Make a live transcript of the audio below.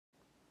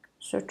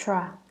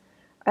Sutra.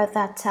 At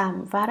that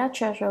time,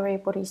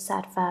 Vajrayacharya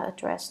Bodhisattva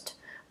addressed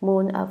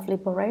Moon of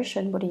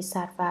Liberation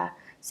Bodhisattva,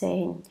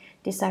 saying,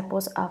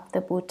 Disciples of the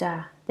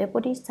Buddha, the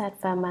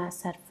Bodhisattva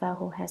Mahasattva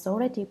who has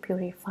already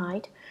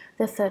purified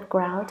the third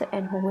ground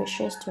and who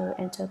wishes to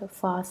enter the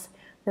fourth,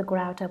 the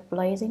ground of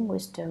blazing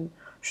wisdom,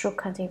 should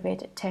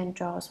cultivate 10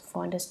 doors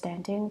for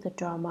understanding the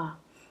Dharma.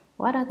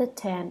 What are the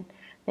 10?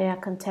 They are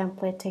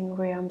contemplating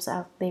realms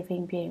of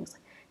living beings,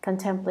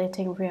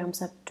 contemplating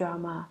realms of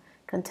Dharma,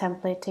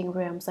 contemplating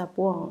realms of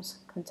worlds,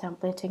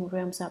 contemplating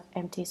realms of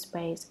empty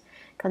space,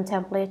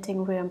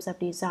 contemplating realms of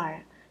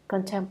desire,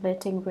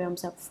 contemplating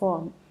realms of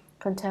form,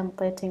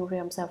 contemplating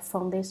realms of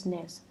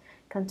formlessness,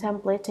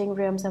 contemplating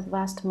realms of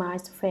vast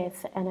minds,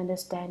 faith, and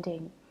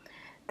understanding.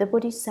 The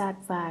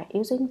Bodhisattva,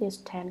 using these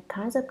 10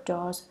 kinds of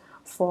doors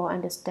for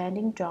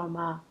understanding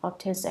Dharma,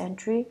 obtains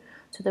entry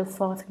to the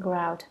fourth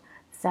ground,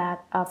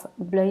 that of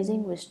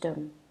blazing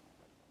wisdom.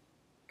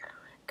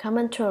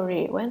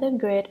 Commentary. When the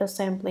Great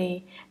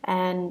Assembly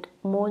and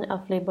Moon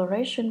of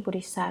Liberation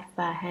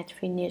Bodhisattva had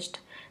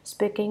finished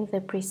speaking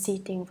the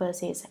preceding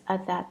verses,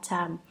 at that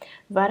time,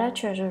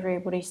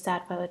 Vajrayacharya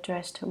Bodhisattva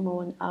addressed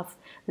Moon of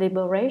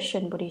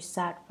Liberation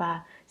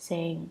Bodhisattva,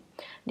 saying,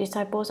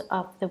 Disciples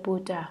of the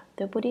Buddha,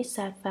 the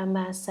Bodhisattva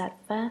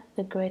Mahasattva,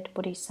 the Great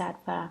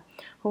Bodhisattva,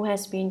 who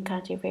has been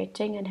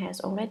cultivating and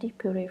has already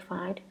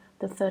purified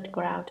the third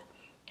ground,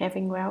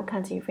 having well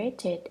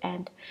cultivated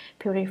and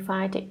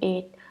purified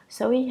it,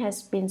 so he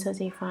has been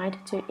certified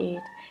to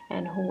it,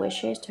 and who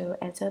wishes to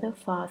enter the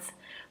fourth,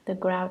 the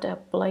ground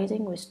of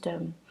blazing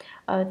wisdom,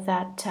 at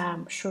that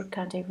time should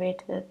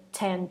cultivate the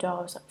 10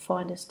 doors for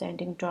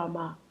understanding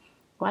Dharma.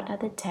 What are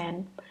the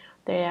 10?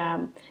 They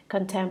are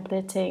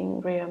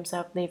contemplating realms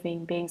of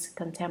living beings,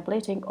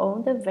 contemplating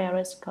all the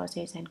various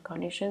causes and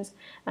conditions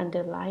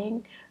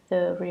underlying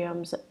the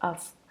realms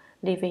of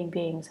living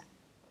beings,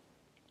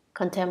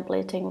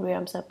 contemplating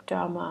realms of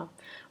Dharma,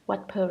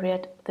 what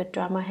period the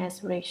Dharma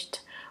has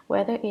reached,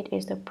 whether it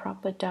is the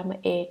proper Dharma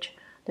age,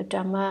 the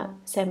Dharma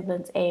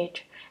semblance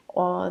age,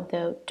 or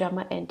the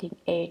Dharma ending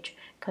age,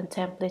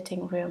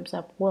 contemplating realms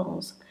of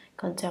worlds,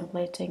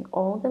 contemplating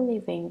all the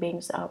living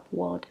beings of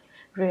world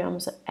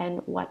realms,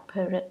 and what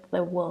period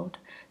the world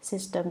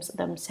systems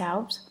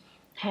themselves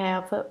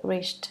have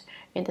reached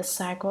in the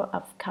cycle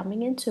of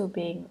coming into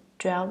being,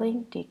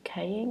 dwelling,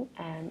 decaying,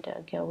 and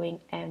going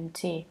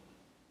empty.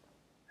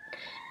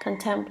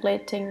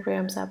 Contemplating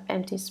realms of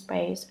empty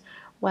space,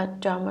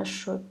 what Dharma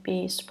should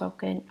be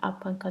spoken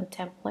upon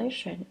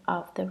contemplation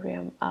of the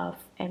realm of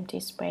empty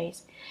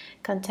space,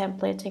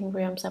 contemplating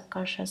realms of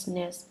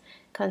consciousness,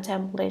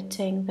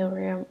 contemplating the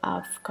realm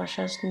of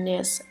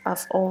consciousness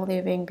of all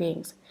living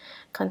beings,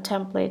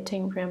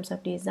 contemplating realms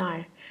of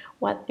desire,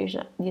 what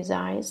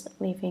desires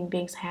living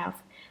beings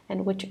have,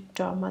 and which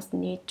dharmas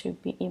need to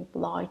be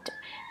employed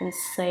and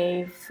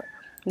save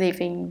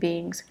living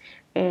beings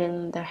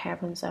in the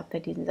heavens of the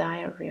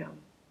desire realm.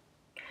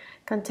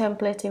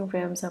 Contemplating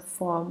realms of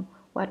form,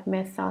 what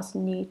methods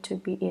need to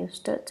be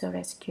used to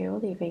rescue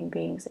living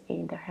beings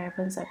in the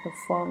heavens of the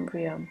form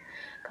realm.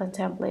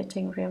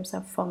 Contemplating realms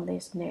of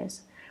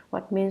formlessness,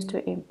 what means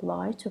to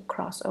employ to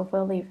cross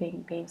over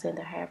living beings in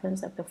the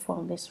heavens of the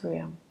formless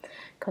realm.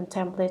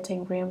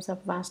 Contemplating realms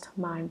of vast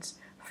minds,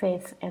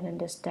 faith, and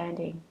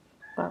understanding,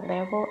 what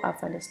level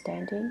of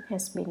understanding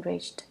has been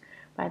reached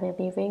by the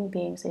living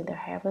beings in the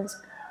heavens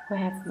who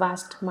have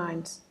vast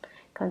minds.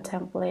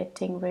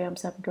 Contemplating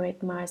realms of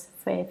great minds,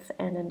 faith,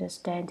 and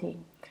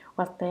understanding,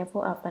 what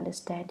level of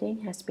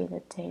understanding has been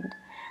attained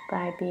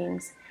by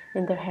beings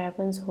in the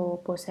heavens who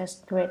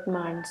possess great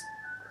minds.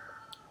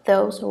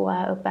 Those who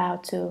are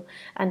about to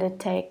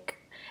undertake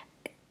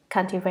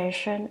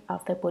cultivation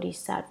of the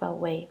Bodhisattva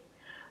way.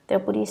 The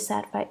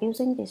Bodhisattva,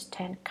 using these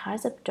 10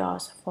 kinds of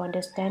doors for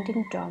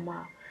understanding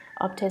Dharma,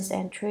 obtains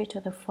entry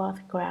to the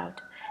fourth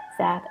ground,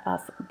 that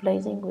of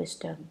blazing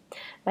wisdom.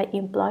 By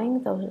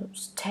employing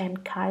those 10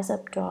 kinds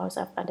of doors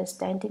of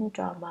understanding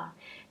Dharma,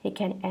 he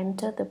can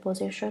enter the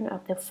position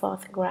of the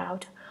fourth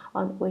ground,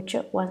 on which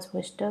one's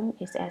wisdom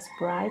is as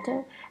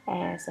bright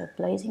as a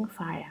blazing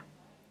fire.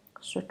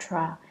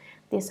 Sutra.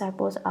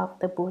 Disciples of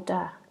the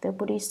Buddha, the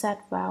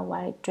Bodhisattva,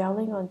 while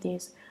dwelling on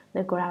this,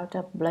 the ground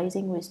of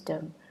blazing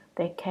wisdom,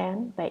 they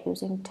can, by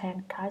using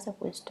 10 kinds of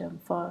wisdom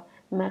for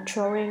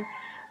maturing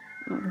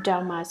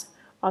dharmas,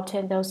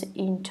 obtain those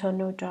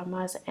internal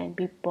dharmas and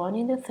be born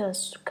in the third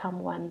come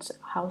one's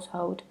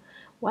household.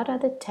 What are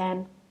the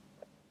 10?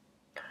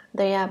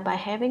 They are by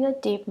having a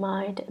deep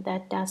mind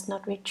that does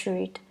not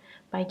retreat,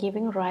 by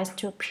giving rise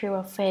to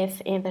pure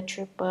faith in the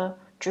triple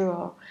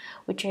jewel,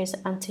 which is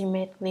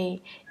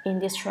ultimately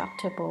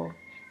indestructible,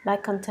 by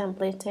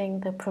contemplating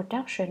the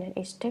production and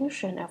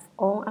extinction of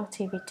all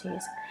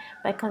activities,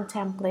 by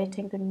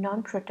contemplating the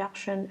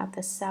non-production of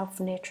the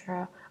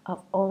self-nature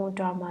of all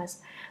dharmas,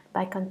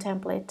 by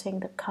contemplating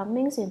the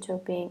comings into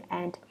being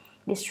and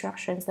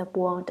destructions of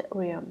world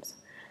realms,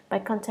 by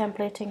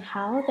contemplating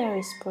how there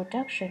is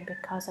production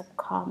because of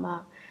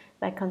karma,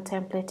 by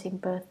contemplating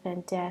birth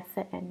and death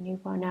and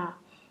nirvana,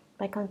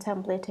 by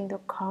contemplating the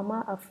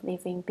karma of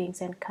living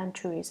beings and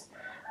countries,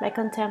 by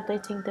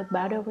contemplating the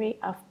boundary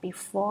of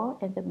before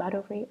and the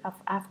boundary of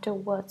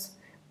afterwards,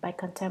 by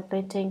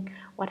contemplating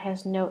what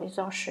has no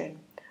exhaustion.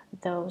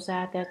 Those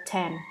are the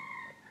 10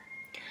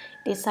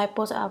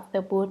 disciples of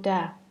the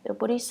Buddha. The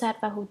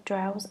Bodhisattva who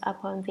dwells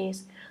upon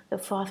this, the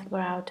fourth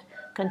ground,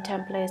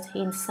 contemplates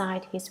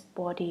inside his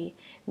body,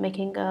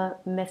 making a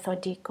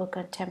methodical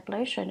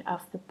contemplation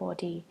of the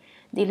body,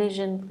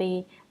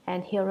 diligently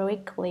and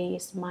heroically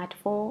is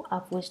mindful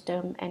of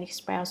wisdom and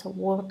expels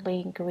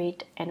worldly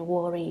greed and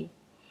worry.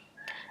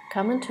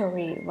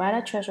 Commentary.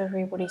 Vajra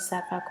Treasury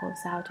Bodhisattva calls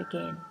out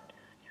again.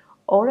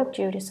 All of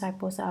you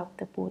disciples of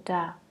the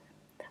Buddha,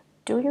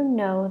 do you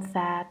know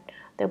that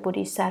the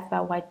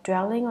Bodhisattva, while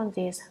dwelling on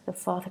this, the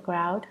fourth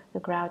ground, the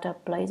ground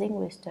of blazing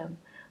wisdom,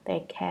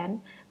 they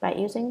can, by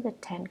using the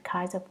 10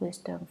 kinds of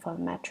wisdom for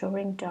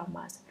maturing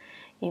dharmas,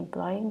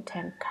 employing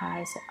 10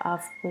 kinds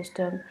of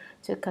wisdom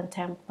to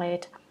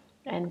contemplate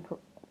and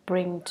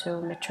bring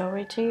to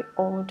maturity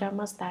all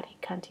dharmas that he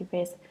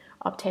cultivates,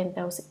 obtain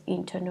those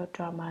internal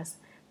dharmas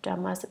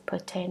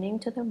pertaining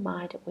to the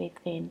mind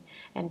within,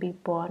 and be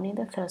born in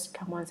the third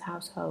common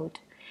household.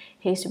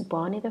 He is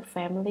born in the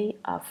family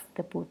of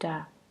the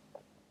Buddha.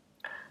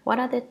 What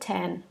are the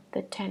 10?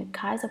 The 10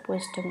 kinds of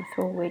wisdom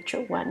through which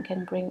one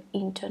can bring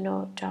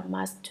internal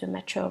dharmas to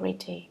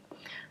maturity.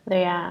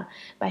 They are,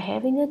 by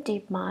having a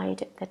deep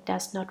mind that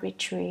does not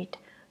retreat,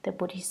 the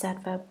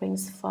Bodhisattva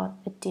brings forth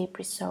a deep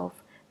resolve,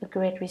 a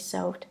great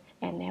resolve,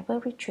 and never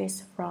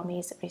retreats from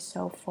his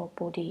resolve for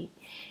Bodhi.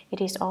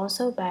 It is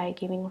also by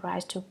giving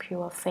rise to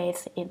pure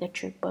faith in the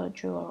Triple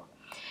Jewel.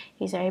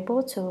 He is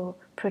able to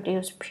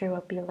produce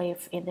pure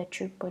belief in the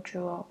Triple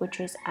Jewel, which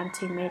is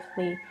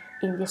ultimately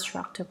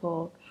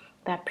indestructible.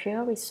 That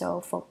pure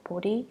resolve for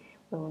Bodhi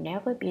will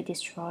never be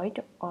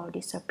destroyed or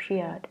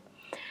disappeared.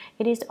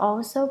 It is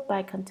also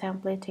by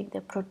contemplating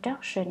the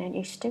production and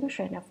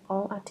extinction of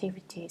all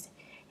activities.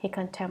 He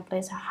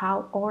contemplates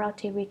how all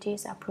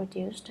activities are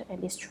produced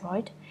and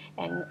destroyed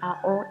and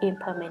are all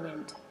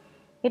impermanent.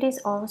 It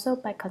is also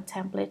by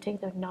contemplating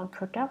the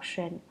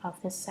non-production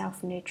of the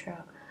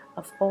self-nature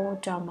of all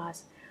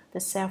dharmas.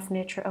 The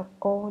self-nature of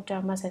all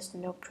dharmas has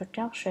no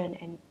production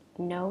and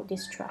no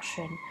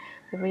destruction.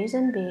 The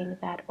reason being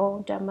that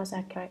all dharmas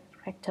are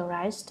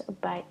characterized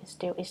by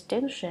still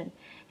extinction,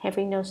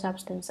 having no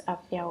substance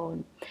of their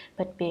own,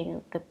 but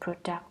being the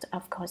product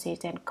of causes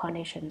and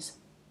conditions.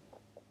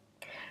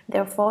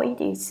 Therefore,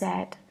 it is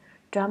said,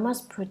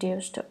 dharmas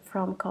produced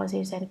from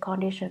causes and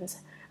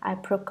conditions, I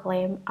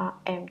proclaim, are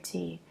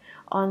empty.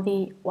 On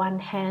the one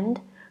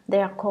hand,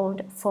 they are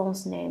called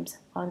false names,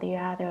 on the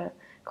other,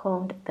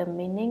 called the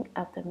meaning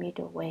of the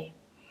middle way.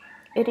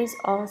 It is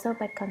also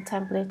by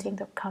contemplating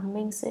the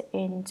comings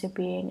into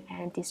being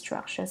and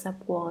destructions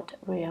of world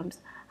realms,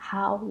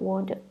 how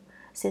world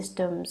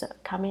systems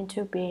come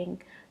into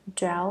being,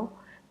 dwell,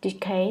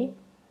 decay,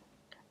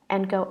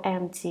 and go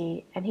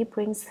empty, and he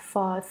brings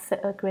forth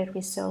a great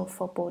resolve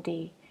for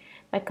Bodhi.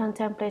 By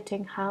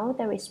contemplating how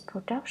there is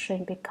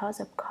production because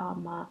of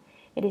karma,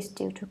 it is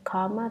due to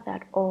karma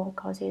that all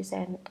causes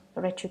and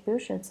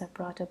retributions are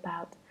brought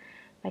about.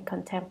 By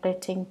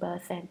contemplating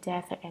birth and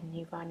death and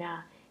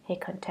nirvana, he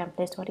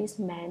contemplates what is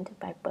meant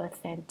by birth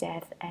and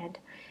death and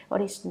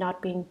what is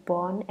not being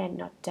born and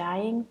not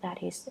dying,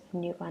 that is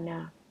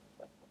nirvana.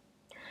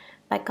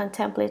 By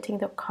contemplating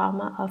the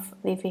karma of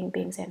living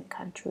beings and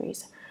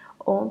countries,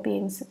 all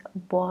beings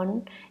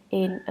born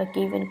in a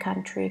given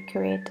country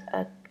create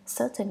a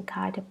certain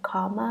kind of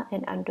karma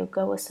and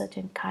undergo a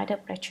certain kind of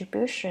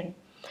retribution.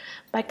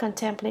 By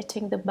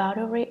contemplating the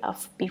boundary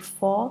of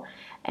before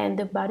and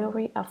the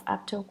boundary of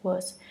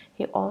afterwards,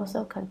 he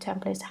also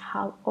contemplates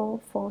how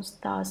all false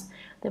thoughts,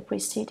 the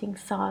preceding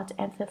thought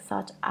and the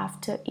thought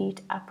after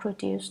it, are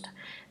produced.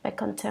 By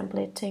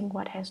contemplating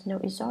what has no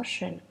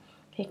exhaustion,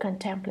 he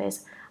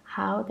contemplates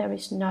how there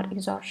is not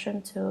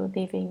exhaustion to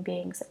living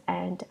beings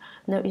and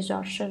no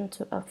exhaustion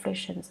to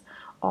afflictions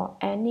or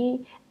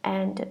any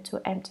end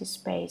to empty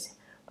space.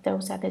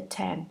 Those are the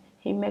 10.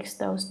 He makes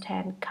those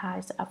 10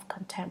 kinds of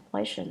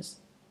contemplations.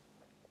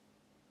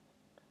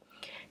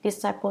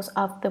 Disciples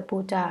of the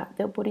Buddha,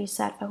 the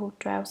Bodhisattva who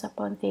dwells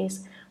upon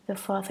this, the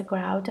fourth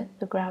ground,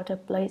 the ground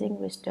of blazing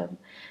wisdom,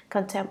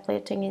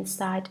 contemplating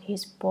inside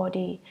his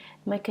body,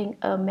 making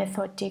a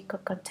methodical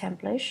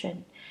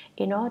contemplation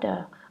in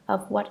order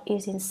of what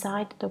is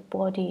inside the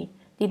body,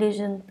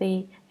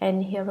 diligently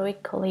and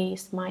heroically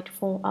is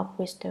mindful of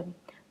wisdom,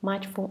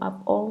 mindful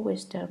of all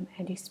wisdom,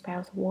 and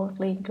expels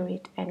worldly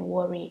greed and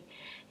worry.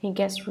 He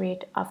gets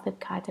rid of the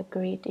kind of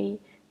greedy,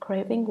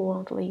 craving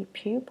worldly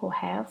people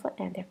have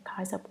and their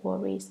kinds of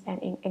worries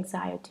and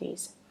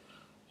anxieties.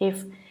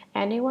 If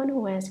anyone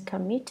who has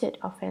committed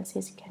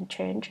offenses can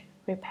change,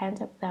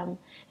 repent of them,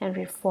 and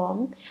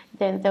reform,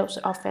 then those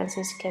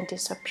offenses can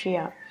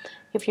disappear.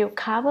 If you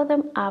cover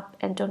them up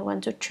and don't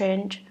want to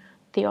change,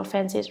 the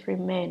offenses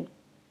remain.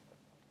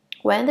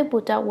 When the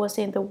Buddha was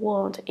in the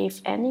world,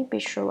 if any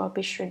bhikshu or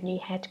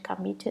bhikshuni had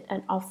committed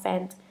an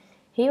offense,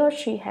 he or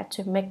she had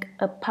to make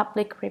a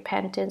public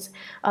repentance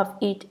of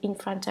it in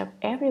front of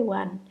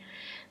everyone.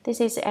 This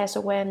is as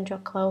when your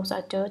clothes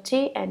are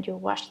dirty and you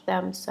wash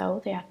them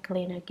so they are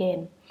clean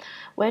again.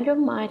 When your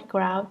mind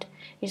ground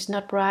is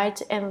not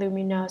bright and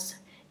luminous,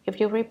 if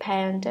you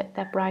repent,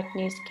 that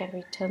brightness can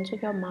return to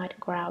your mind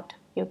ground.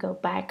 You go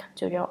back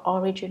to your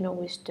original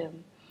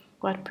wisdom.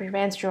 What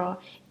prevents your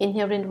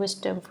inherent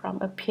wisdom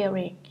from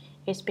appearing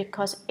is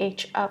because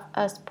each of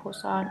us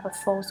puts on a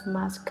false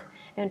mask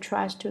and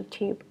tries to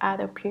keep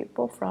other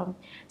people from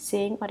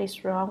seeing what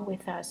is wrong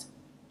with us.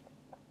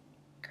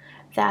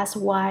 That's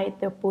why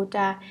the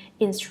Buddha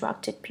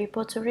instructed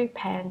people to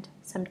repent.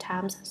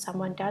 Sometimes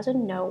someone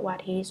doesn't know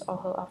what his or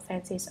her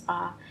offenses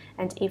are,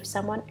 and if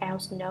someone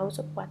else knows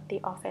what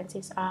the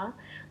offenses are,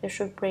 they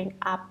should bring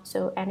up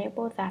to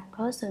enable that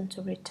person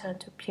to return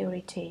to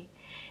purity.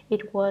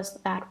 It was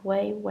that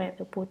way when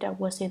the Buddha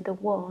was in the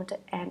world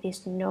and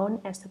is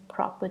known as the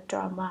proper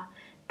Dharma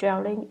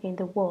dwelling in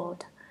the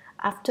world.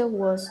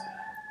 Afterwards,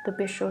 the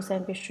bhikshus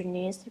and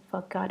bhikshunis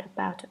forgot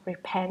about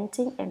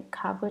repenting and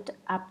covered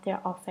up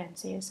their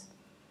offenses.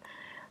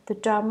 The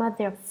Dharma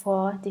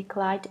therefore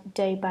declined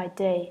day by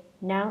day.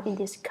 Now in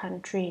this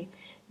country,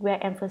 we are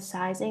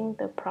emphasizing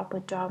the proper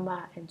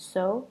Dharma, and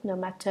so, no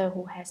matter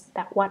who has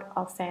that what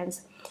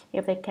offense,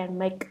 if they can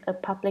make a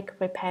public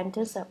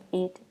repentance of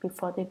it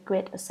before the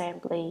great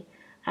assembly,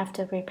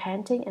 after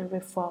repenting and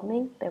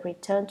reforming, they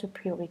return to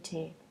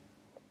purity.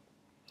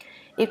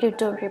 If you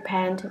don't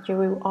repent, you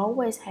will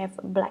always have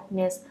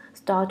blackness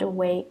stored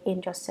away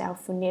in your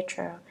self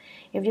nature.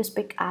 If you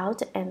speak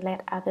out and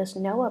let others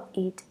know of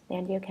it,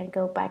 then you can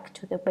go back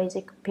to the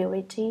basic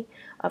purity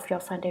of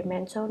your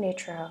fundamental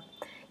nature.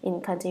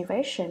 In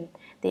cultivation,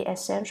 the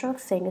essential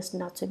thing is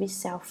not to be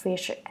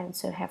selfish and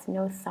to have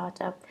no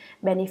thought of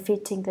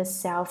benefiting the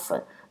self,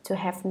 to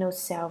have no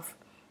self.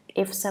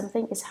 If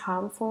something is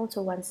harmful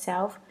to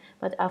oneself,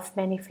 but of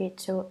benefit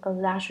to a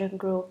larger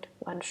group,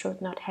 one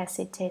should not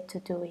hesitate to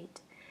do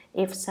it.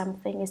 If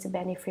something is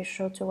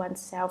beneficial to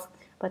oneself,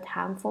 but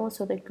harmful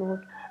to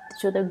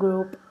the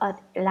group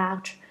at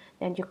large,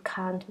 then you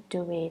can't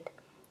do it.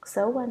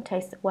 So one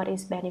takes what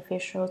is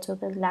beneficial to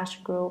the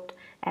large group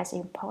as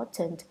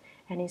important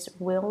and is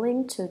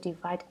willing to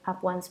divide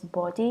up one's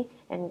body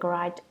and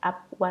grind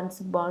up one's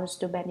bones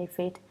to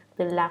benefit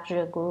the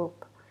larger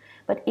group.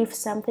 But if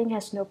something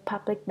has no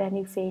public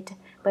benefit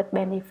but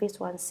benefits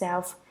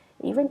oneself,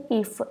 even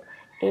if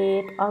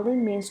it only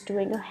means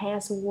doing a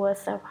hand's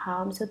worth of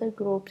harm to the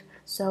group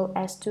so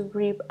as to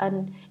reap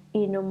an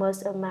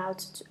enormous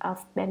amount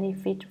of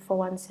benefit for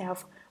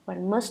oneself,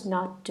 one must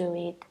not do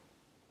it.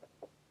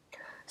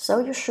 So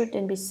you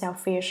shouldn't be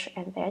selfish,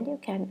 and then you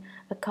can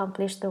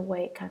accomplish the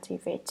way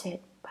cultivated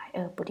by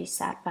a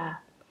Bodhisattva.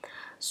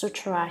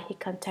 Sutra, he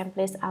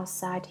contemplates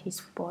outside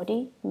his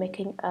body,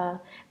 making a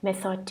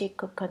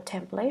methodical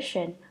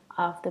contemplation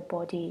of the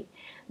body,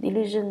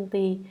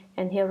 diligently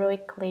and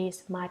heroically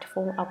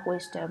mindful of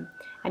wisdom,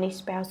 and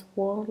expels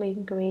worldly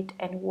greed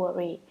and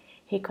worry.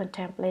 He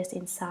contemplates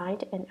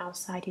inside and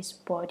outside his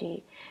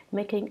body,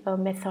 making a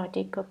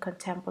methodical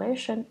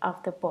contemplation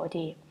of the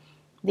body,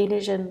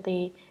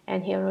 diligently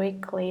and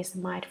heroically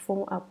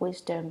mindful of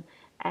wisdom,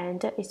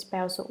 and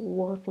expels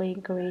worldly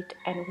greed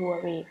and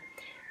worry.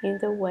 In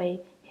the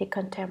way, he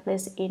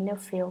contemplates inner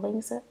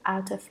feelings,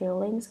 outer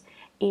feelings,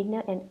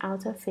 inner and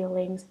outer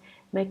feelings,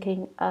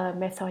 making a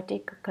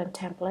methodical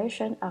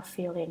contemplation of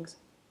feelings.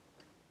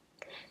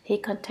 He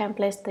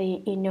contemplates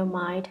the inner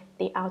mind,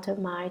 the outer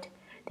mind,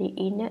 the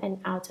inner and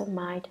outer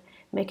mind,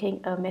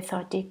 making a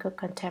methodical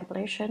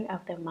contemplation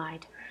of the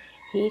mind.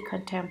 He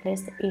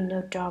contemplates the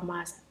inner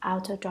dharmas,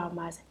 outer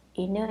dharmas,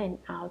 inner and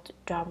outer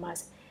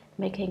dharmas,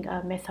 making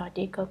a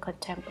methodical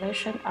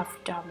contemplation of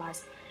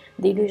dharmas,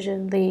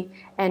 diligently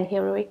and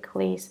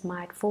heroically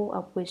mindful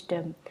of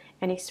wisdom,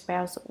 and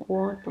expels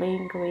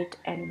worldly greed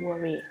and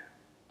worry.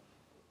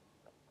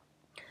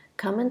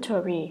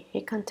 Commentary.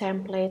 He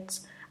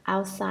contemplates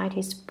outside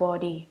his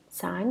body.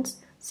 Signs,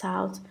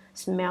 sounds,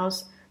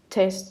 smells,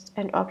 tastes,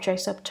 and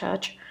objects of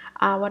touch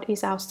are what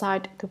is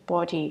outside the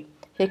body.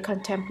 He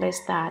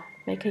contemplates that,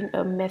 making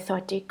a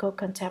methodical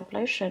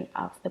contemplation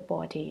of the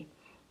body.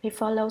 He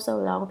follows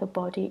along the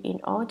body in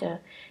order,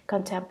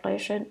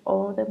 contemplation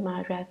all the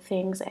myriad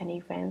things and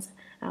events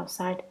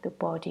outside the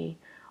body,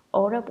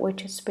 all of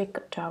which speak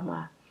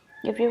Dharma.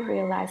 If you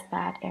realize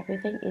that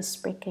everything is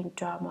speaking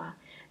Dharma,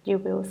 you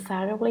will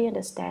thoroughly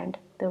understand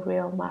the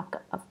real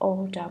mark of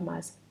all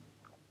Dharmas.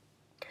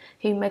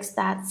 He makes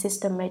that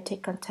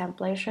systematic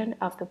contemplation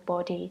of the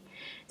body,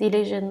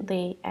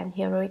 diligently and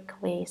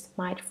heroically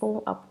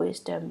mindful of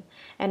wisdom,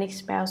 and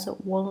expels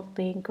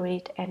worldly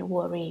greed and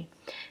worry.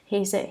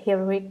 He is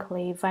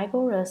heroically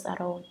vigorous at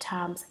all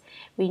times.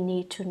 We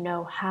need to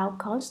know how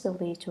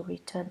constantly to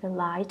return the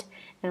light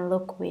and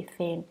look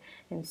within,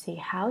 and see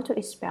how to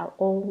expel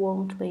all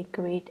worldly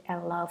greed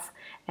and love,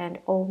 and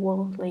all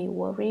worldly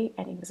worry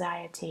and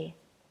anxiety.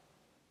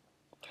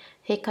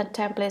 He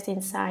contemplates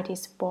inside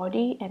his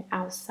body and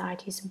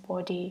outside his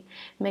body,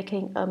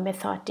 making a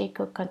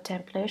methodical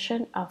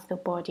contemplation of the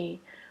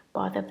body,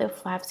 both of the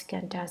five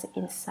skandhas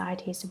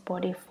inside his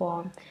body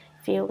form,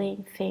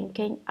 feeling,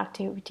 thinking,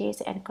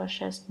 activities, and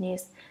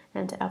consciousness,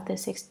 and of the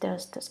six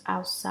dusts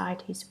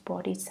outside his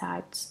body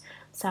sights,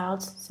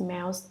 sounds,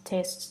 smells,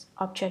 tastes,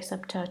 objects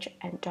of touch,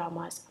 and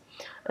dharmas.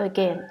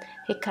 Again,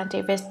 he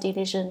cultivates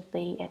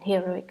diligently and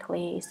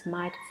heroically, is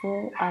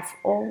mindful of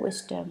all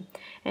wisdom,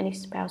 and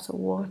expels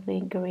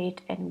worldly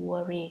greed and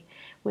worry.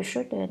 We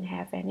shouldn't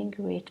have any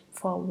greed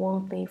for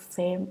worldly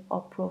fame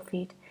or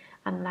profit,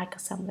 unlike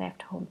some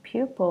left-home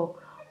people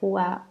who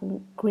are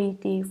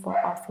greedy for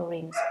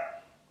offerings.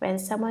 When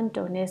someone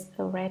donates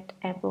a red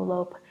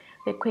envelope,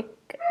 we quick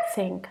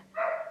think,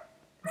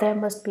 there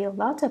must be a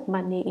lot of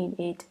money in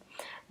it.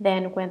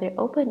 Then when they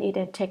open it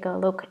and take a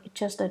look, it's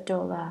just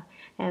 $1,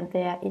 and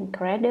they are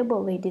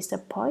incredibly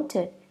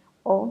disappointed,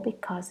 all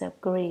because of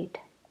greed.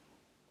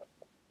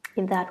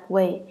 In that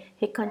way,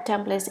 he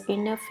contemplates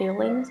inner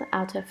feelings,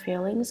 outer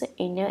feelings,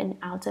 inner and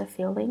outer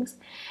feelings,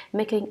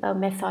 making a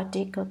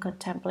methodical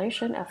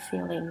contemplation of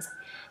feelings.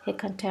 He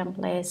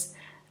contemplates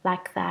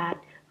like that,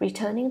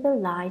 returning the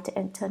light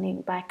and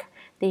turning back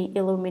the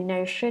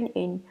illumination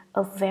in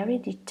a very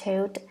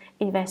detailed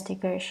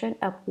investigation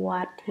of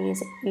what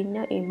his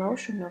inner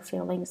emotional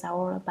feelings are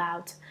all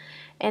about,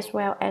 as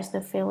well as the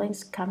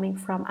feelings coming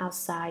from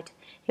outside.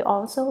 He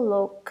also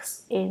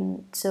looks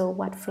into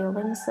what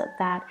feelings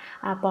that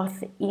are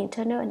both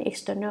internal and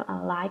external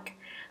alike,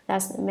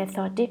 thus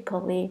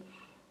methodically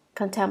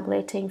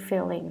contemplating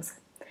feelings.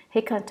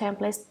 He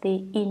contemplates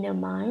the inner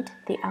mind,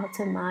 the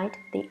outer mind,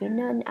 the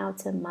inner and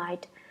outer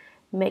mind,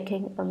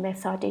 making a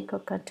methodical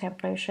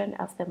contemplation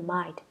of the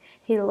mind.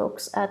 He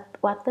looks at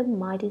what the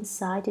mind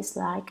inside is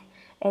like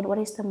and what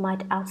is the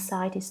mind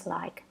outside is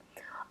like,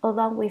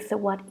 along with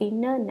what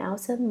inner and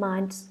outer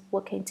minds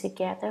working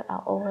together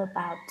are all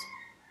about.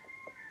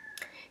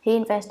 He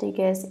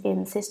investigates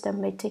in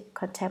systematic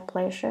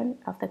contemplation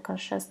of the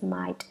conscious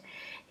mind.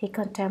 He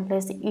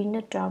contemplates the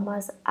inner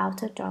dharmas,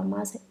 outer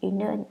dharmas,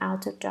 inner and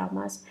outer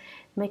dharmas,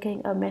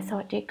 making a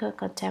methodical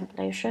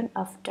contemplation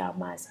of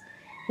dharmas.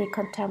 He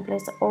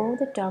contemplates all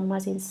the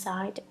dharmas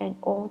inside and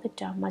all the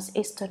dharmas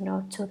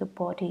external to the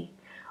body,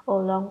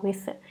 along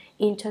with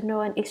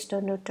internal and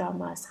external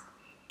dharmas.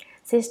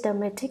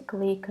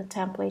 Systematically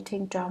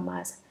contemplating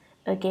dharmas,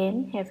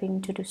 again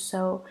having to do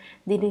so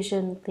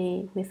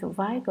diligently with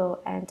vigor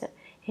and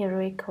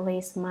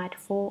heroically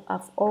mindful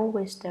of all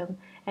wisdom,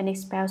 and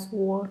expels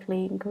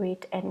worldly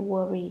greed and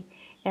worry,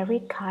 every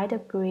kind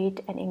of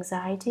greed and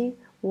anxiety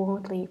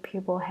worldly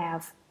people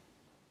have.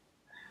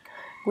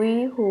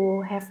 We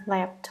who have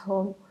left the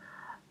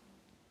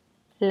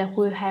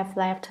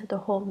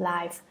home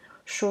life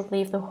should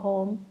leave the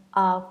home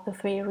of the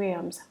three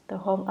realms, the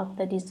home of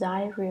the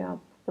desire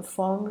realm, the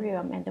form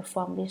realm, and the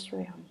formless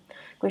realm.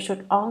 We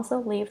should also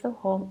leave the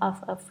home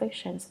of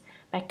afflictions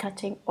by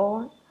cutting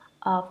all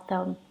of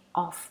them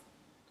off.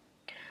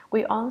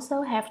 We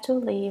also have to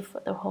leave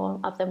the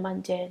home of the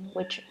mundane,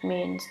 which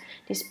means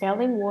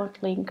dispelling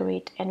worldly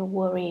greed and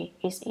worry.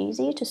 Is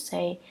easy to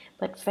say,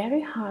 but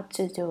very hard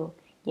to do.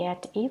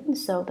 Yet, even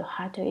so, the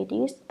harder it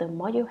is, the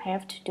more you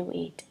have to do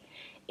it.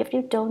 If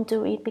you don't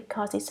do it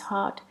because it's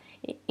hard,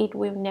 it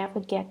will never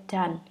get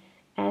done.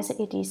 As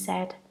it is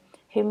said,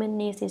 human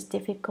needs is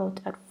difficult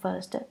at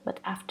first,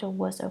 but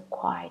afterwards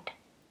acquired.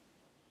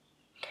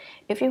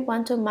 If you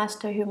want to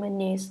master human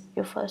needs,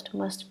 you first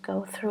must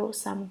go through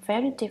some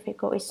very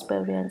difficult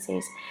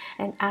experiences,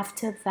 and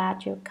after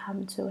that you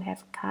come to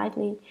have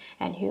kindly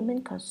and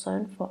human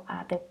concern for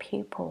other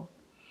people.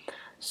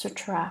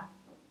 Sutra.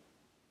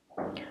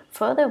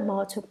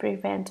 Furthermore, to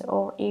prevent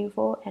all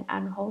evil and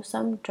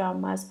unwholesome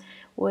dramas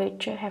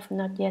which have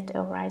not yet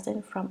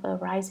arisen from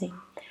arising,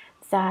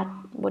 that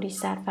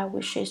Bodhisattva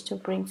wishes to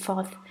bring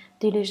forth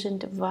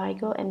diligent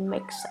vigor and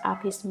makes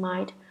up his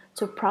mind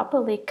to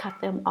properly cut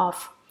them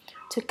off.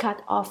 To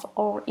cut off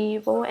all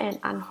evil and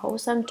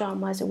unwholesome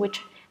dramas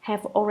which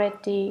have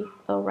already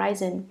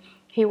arisen,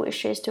 he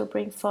wishes to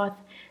bring forth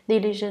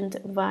diligent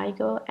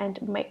vigor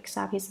and makes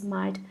up his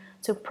mind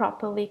to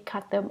properly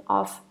cut them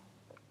off.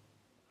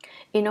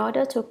 In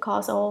order to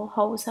cause all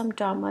wholesome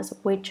dramas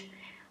which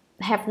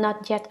have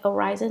not yet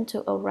arisen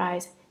to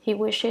arise, he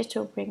wishes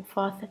to bring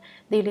forth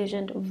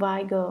diligent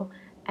vigor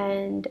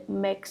and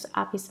makes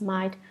up his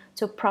mind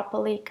to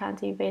properly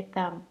cultivate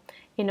them.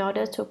 In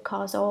order to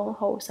cause all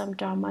wholesome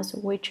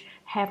dharmas which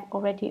have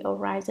already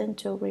arisen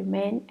to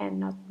remain and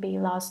not be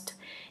lost,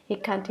 he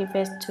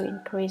cultivates to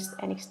increase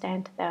and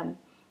extend them.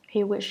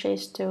 He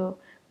wishes to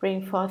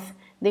bring forth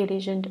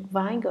diligent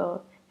vigor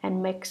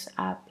and makes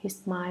up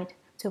his mind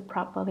to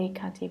properly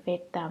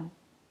cultivate them.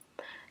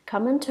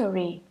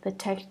 Commentary. The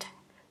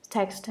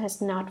text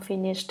has not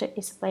finished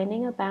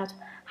explaining about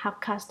how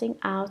casting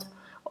out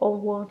all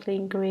worldly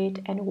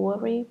greed and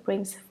worry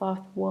brings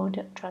forth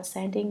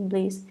world-transcending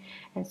bliss,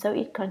 and so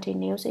it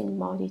continues in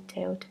more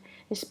detailed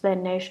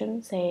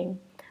explanation, saying,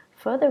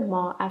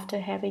 furthermore, after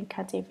having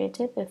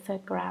cultivated the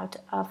third ground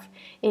of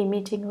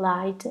emitting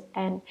light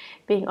and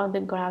being on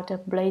the ground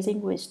of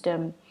blazing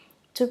wisdom,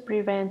 to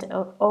prevent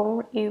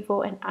all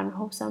evil and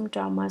unwholesome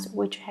dramas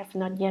which have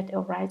not yet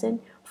arisen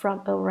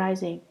from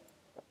arising,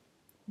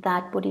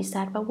 that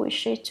Bodhisattva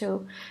wishes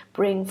to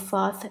bring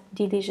forth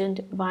diligent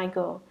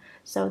vigor,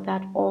 so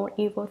that all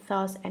evil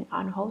thoughts and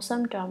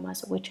unwholesome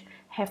dharmas which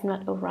have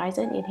not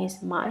arisen in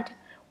his mind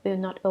will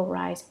not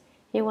arise.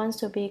 He wants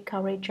to be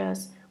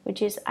courageous,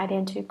 which is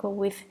identical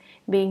with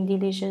being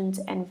diligent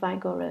and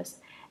vigorous,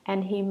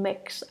 and he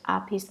makes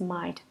up his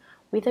mind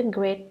with a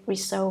great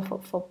resolve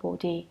for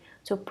Bodhi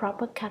to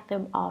proper cut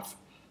them off.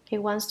 He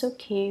wants to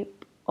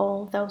keep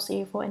all those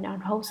evil and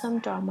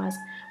unwholesome dharmas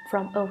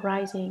from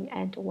arising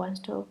and wants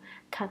to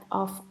cut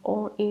off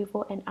all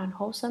evil and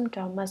unwholesome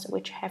dharmas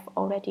which have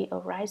already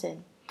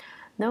arisen.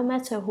 No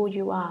matter who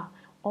you are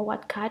or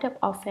what kind of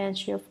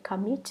offense you've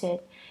committed,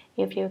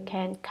 if you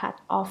can cut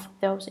off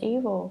those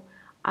evil,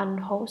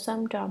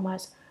 unwholesome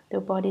dharmas, the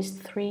body's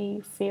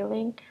three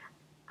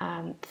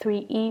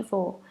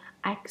evil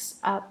acts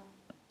of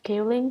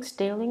killing,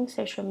 stealing,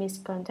 sexual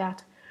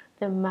misconduct,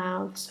 the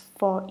mouth's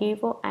four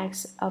evil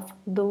acts of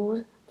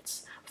lewd,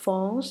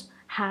 false,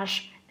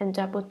 harsh, and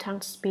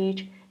double-tongued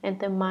speech, and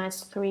the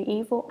mind's three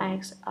evil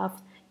acts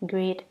of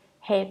greed,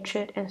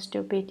 hatred, and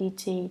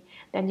stupidity,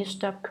 then you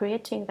stop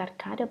creating that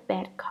kind of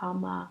bad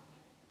karma.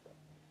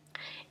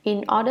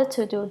 In order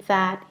to do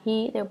that,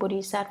 he, the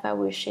Bodhisattva,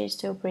 wishes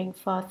to bring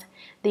forth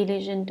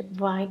diligent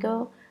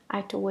vigor,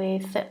 act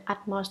with the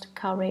utmost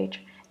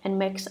courage, and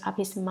makes up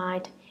his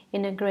mind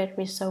in a great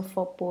resolve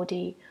for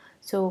Bodhi,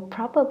 to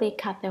properly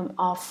cut them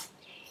off.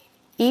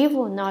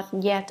 Evil not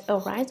yet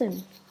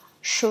arisen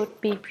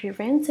should be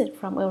prevented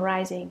from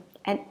arising,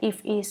 and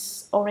if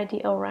it's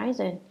already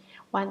arisen,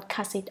 one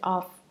cuts it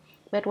off.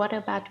 But what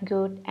about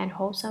good and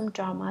wholesome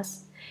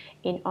dharmas?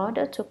 In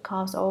order to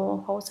cause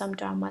all wholesome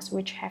dharmas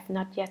which have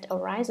not yet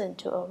arisen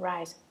to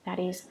arise, that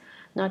is,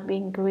 not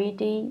being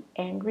greedy,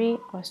 angry,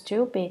 or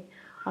stupid,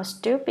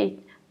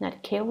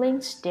 not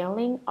killing,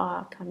 stealing,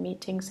 or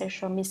committing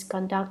sexual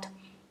misconduct,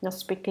 not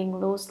speaking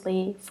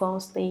loosely,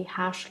 falsely,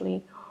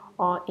 harshly,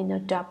 or in a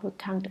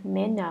double-tongued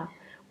manner,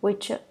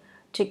 which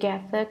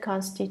together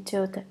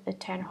constitute the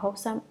 10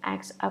 wholesome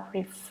acts of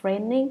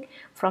refraining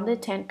from the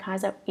 10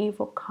 kinds of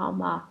evil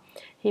karma.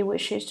 He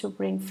wishes to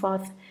bring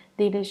forth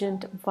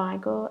diligent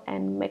vigor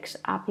and makes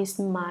up his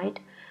mind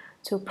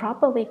to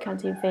properly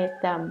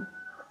cultivate them.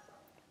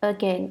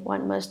 Again,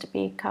 one must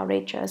be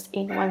courageous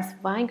in one's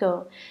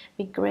vigor,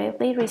 be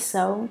gravely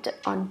resolved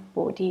on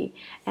Bodhi,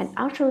 and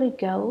actually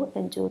go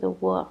and do the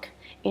work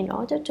in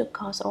order to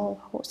cause all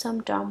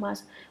wholesome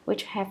dharmas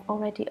which have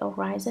already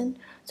arisen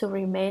to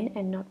remain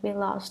and not be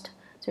lost,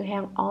 to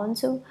hang on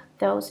to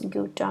those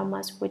good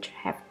dharmas which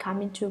have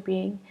come into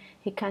being.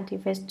 He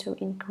cultivates to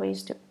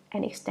increase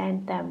and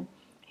extend them.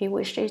 He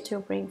wishes to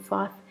bring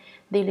forth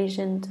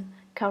diligent,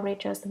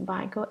 courageous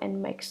vigor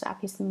and makes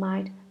up his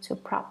mind to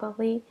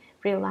properly,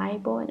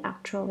 reliable, and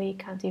actually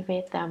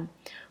cultivate them.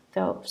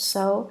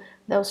 So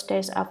those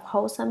states of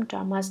wholesome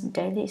dharmas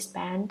daily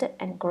expand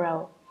and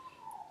grow.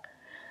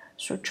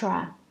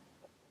 Sutra.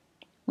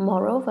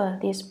 Moreover,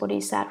 this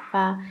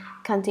Bodhisattva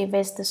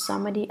cultivates the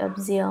samadhi of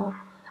zeal,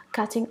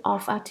 cutting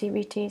off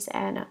activities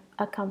and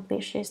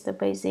accomplishes the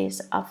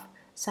basis of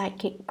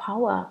psychic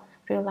power,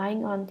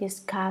 relying on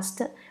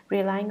disgust,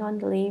 relying on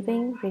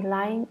living,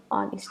 relying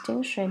on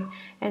extinction,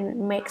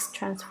 and makes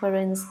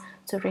transference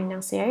to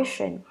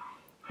renunciation.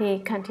 He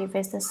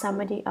cultivates the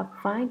samadhi of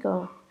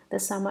vigor, the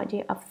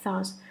samadhi of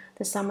thoughts,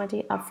 the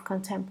samadhi of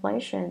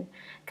contemplation,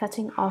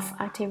 cutting off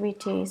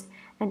activities,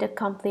 and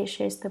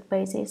accomplishes the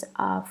basis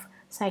of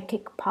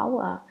psychic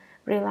power,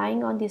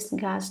 relying on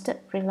disgust,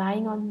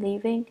 relying on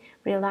living,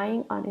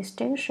 relying on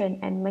extinction,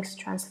 and makes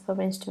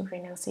transference to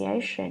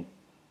renunciation.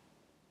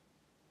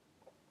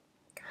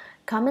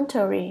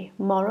 Commentary.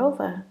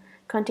 Moreover,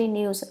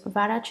 continues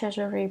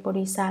Varachajari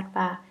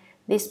Bodhisattva,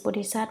 this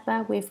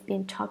Bodhisattva we've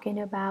been talking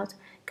about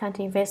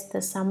cultivates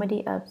the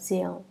samadhi of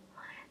zeal.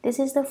 This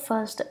is the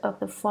first of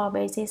the 4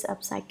 bases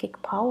of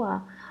psychic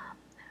power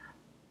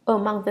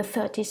among the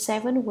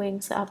 37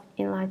 wings of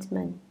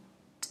enlightenment.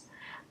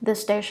 The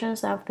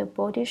stations of the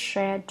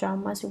Bodhi-shared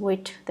dharmas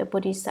which the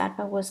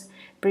Bodhisattva was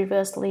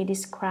previously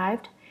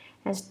described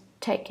as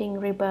taking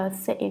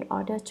rebirth in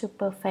order to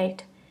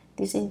perfect.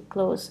 This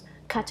includes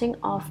cutting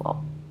off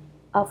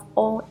of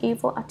all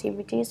evil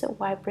activities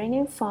while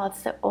bringing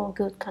forth all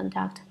good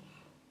conduct.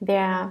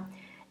 There are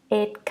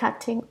 8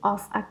 cutting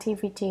off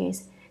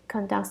activities,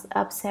 conducts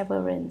of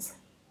severance.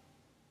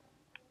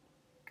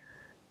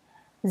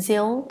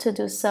 Zeal to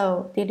do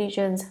so,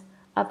 diligence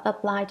of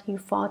applied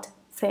effort,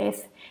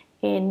 faith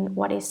in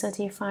what is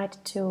certified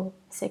to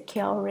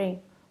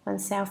securing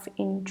oneself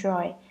in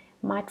joy,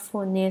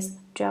 mindfulness,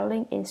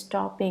 dwelling in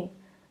stopping,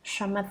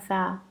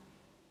 shamatha,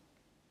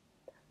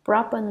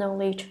 proper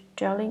knowledge,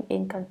 dwelling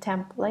in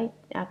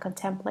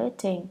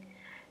contemplating,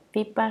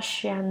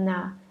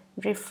 vipassana,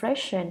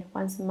 reflection,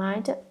 one's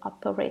mind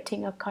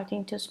operating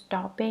according to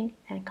stopping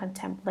and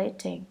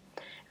contemplating,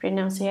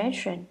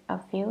 renunciation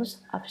of views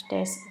of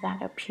states that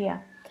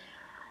appear.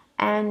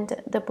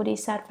 And the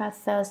Bodhisattva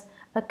thus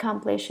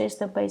accomplishes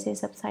the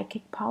basis of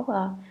psychic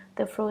power,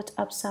 the fruit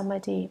of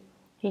samadhi.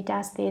 He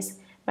does this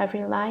by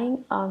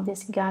relying on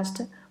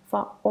disgust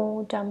for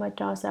all dharma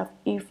doors of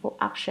evil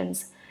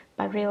actions,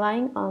 by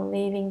relying on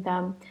leaving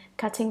them,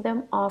 cutting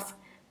them off,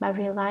 by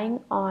relying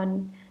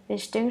on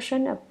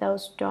extinction of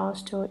those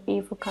doors to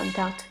evil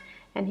conduct,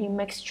 and he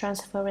makes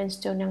transference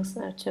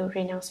to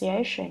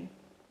renunciation.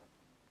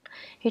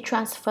 He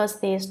transfers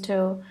this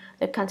to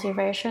the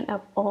cultivation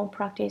of all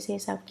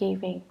practices of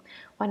giving.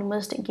 One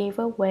must give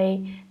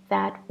away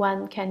that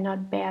one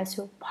cannot bear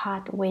to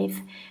part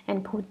with,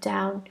 and put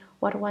down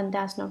what one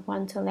does not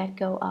want to let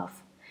go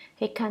of.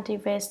 He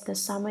cultivates the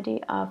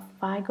samadhi of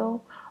vigor,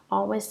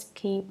 always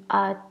keep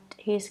at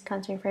his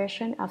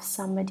cultivation of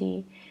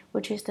samadhi,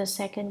 which is the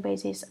second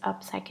basis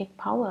of psychic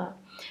power.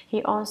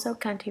 He also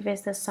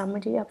cultivates the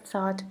samadhi of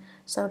thought,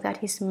 so that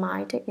his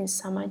mind in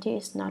samadhi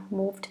is not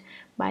moved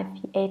by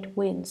the 8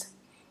 winds.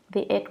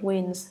 The 8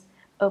 winds: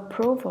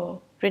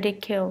 approval,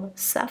 ridicule,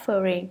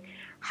 suffering,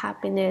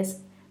 happiness,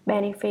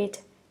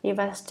 benefit,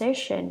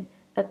 devastation,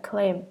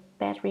 acclaim,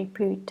 bad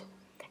repute,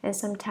 and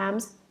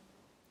sometimes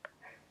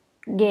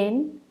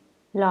gain,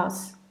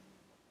 loss.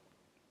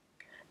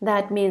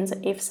 That means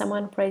if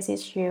someone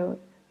praises you,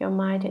 your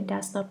mind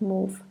does not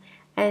move,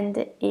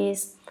 and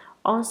is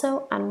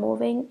also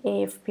unmoving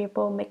if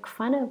people make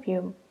fun of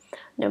you.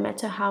 No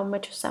matter how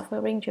much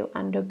suffering you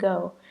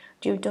undergo,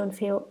 you don't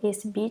feel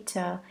it's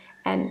bitter,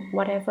 and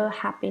whatever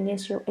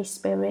happiness you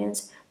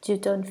experience, you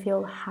don't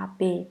feel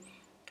happy.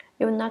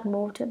 You're not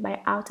moved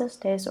by outer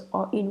states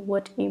or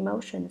inward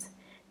emotions.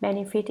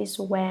 Benefit is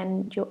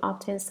when you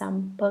obtain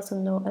some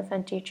personal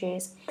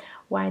advantages,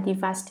 while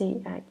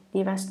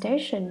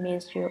devastation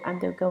means you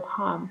undergo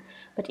harm.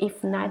 But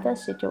if neither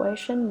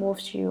situation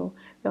moves you,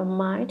 your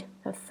mind,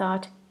 the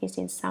thought, is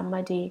in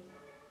samadhi.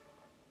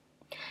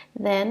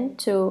 Then,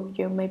 too,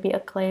 you may be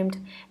acclaimed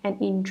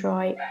and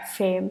enjoy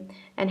fame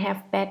and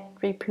have bad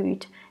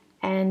repute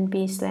and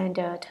be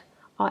slandered,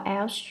 or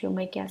else you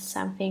may get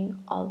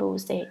something or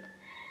lose it.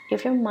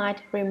 If your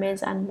mind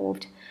remains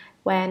unmoved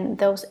when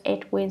those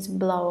 8 winds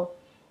blow,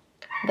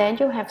 then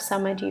you have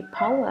samadhi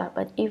power.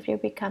 But if you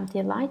become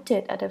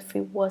delighted at a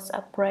few words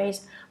of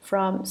praise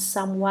from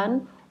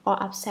someone,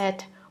 or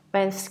upset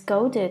when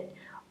scolded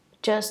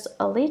just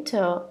a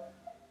little,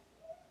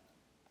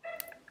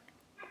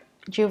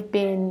 you've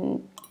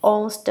been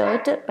all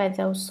stirred by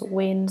those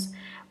winds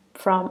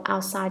from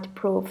outside,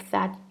 proof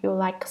that you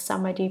lack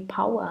samadhi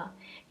power.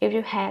 If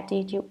you had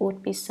it, you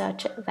would be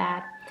such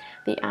that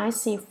the eye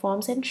see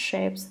forms and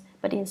shapes,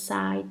 but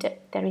inside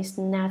there is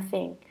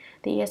nothing.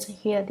 The ears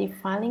hear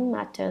defiling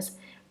matters,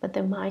 but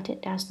the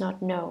mind does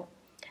not know.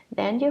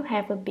 Then you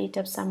have a bit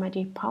of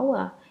samadhi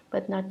power,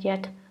 but not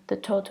yet the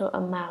total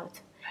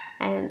amount.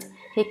 And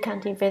he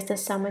cultivates the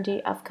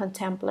samadhi of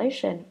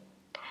contemplation.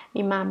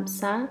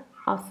 Mimamsa,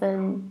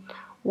 often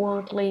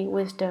worldly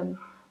wisdom,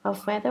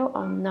 of whether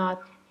or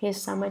not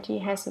his samadhi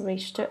has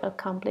reached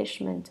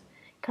accomplishment,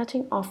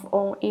 cutting off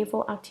all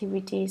evil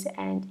activities,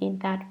 and in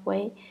that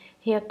way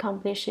he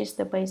accomplishes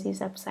the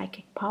basis of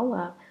psychic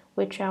power,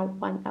 which are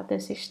one of the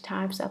 6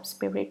 types of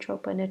spiritual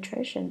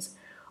penetrations,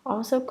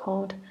 also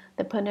called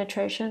the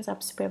penetrations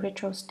of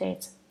spiritual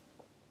states.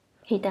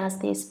 He does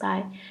this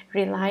by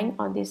relying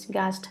on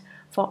disgust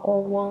for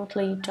all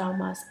worldly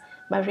dharmas,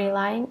 by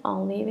relying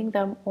on leaving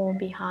them all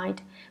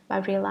behind, by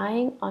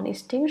relying on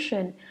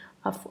extinction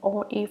of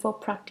all evil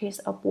practice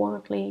of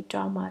worldly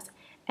dharmas,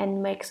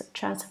 and makes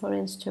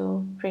transference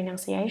to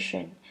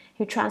renunciation.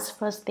 He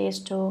transfers this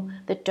to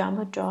the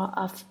Dharma door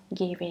of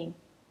giving.